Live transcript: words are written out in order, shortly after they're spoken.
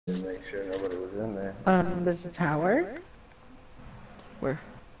And make sure nobody was in there. There's a tower. Where?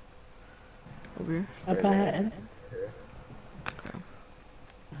 Over here? Up ahead. Okay.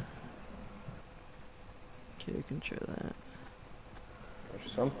 Okay, we can try that.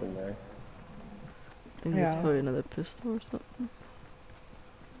 There's something there. I think there's probably another pistol or something.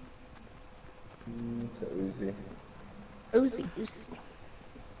 It's a Uzi. Uzi, Uzi.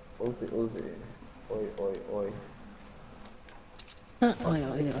 Uzi, Uzi. Oi, oi, oi. Oi, oi,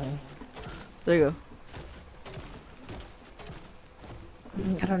 oi. There you go.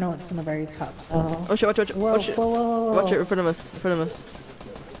 I don't know what's in the very top, so... Oh shit, watch it, whoa, watch it. Whoa, whoa, whoa, Watch it in front of us, in front of us.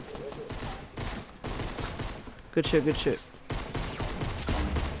 Good shit, good shit.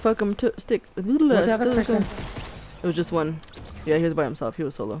 Fuck him to stick. Who's the other person? It was just one. Yeah, he was by himself, he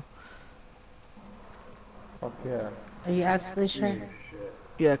was solo. Fuck yeah. Are you absolutely sure?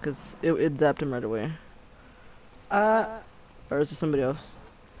 Yeah, cause it zapped him right away. Or is there somebody else?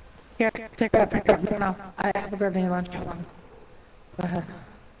 Here, pick it up, pick it up. No, I have a grenade launcher. Go ahead.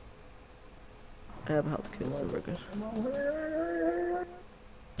 I have a health kit, so we're good.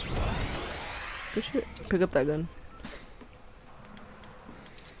 Good shit. Pick up that gun.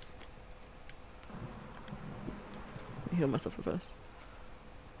 Heal myself real fast.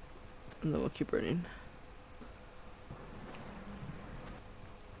 And then we'll keep running.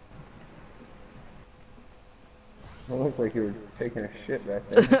 It looked like you were taking a shit back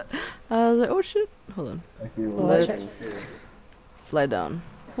there. I was like, oh shit. Hold on. Like you were Let's slide down.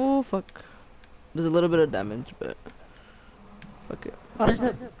 Oh fuck. There's a little bit of damage, but fuck it. Oh, there's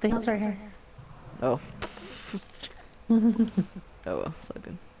a thing's right here. Oh. Oh well, it's not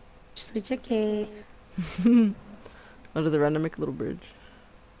good. Sweet your cake. Under the random, make a little bridge.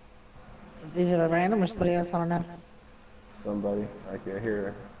 Either random or somebody else, I don't know. Somebody. I can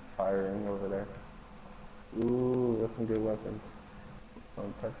hear firing over there. Ooh, that's some good weapons.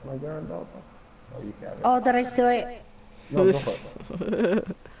 Don't touch my gun, though. Oh, you got it. Oh, did I steal it? No, go for it.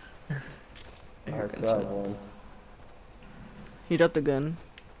 Alright, so that one. He dropped the gun.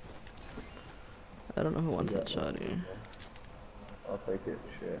 I don't know who wants that shot here. I'll take it,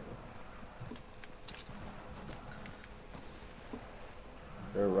 shit.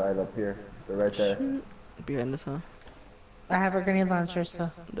 They're right up here. They're right there. Shoot. Behind us, huh? I have a grenade launcher,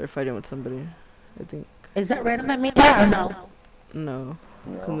 so... They're fighting with somebody, I think. Is that random at me? Yeah or no? No.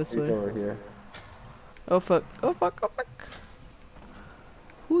 No, Come this he's way. over here. Oh fuck. Oh fuck. Oh fuck.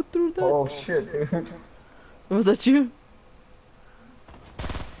 Who threw that? Oh shit, dude. Was that you?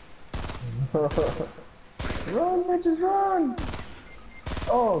 Run, bitches, run!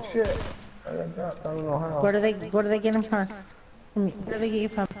 Oh shit. I got dropped. I don't know how. Where do they get him from? Where do they get you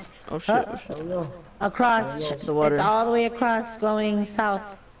from? Oh shit. Oh, I shit. don't know. Across. The water. It's all the way across, going south.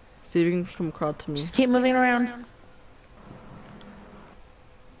 See if you can come crawl to me. Just keep moving around.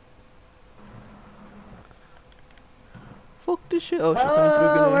 Fuck this shit. Oh shit,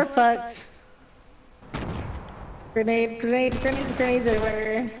 Oh, we're someone fucked. Grenade, grenade, grenades, grenades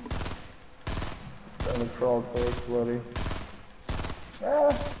everywhere. Trying to crawl towards bloody. Ah,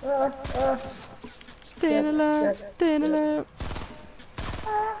 ah, ah. threw a grenade. Stand alive, stand alive.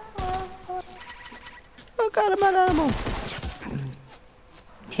 Oh god, I'm out of ammo.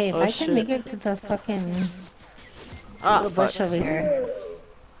 Okay, if Oh, I can shit. make it to the fucking Ah, little bush fuck. over here.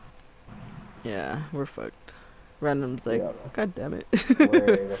 Yeah, we're fucked. Random's like, Yep. god damn it. Way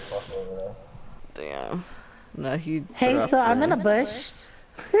the fuck over there. Damn. Nah, he. Hey, so I'm in a bush.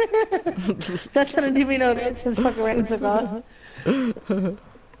 That's gonna do me no good since fucking random's gone.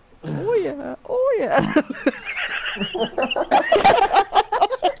 Oh yeah, oh yeah.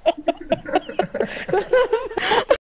 What the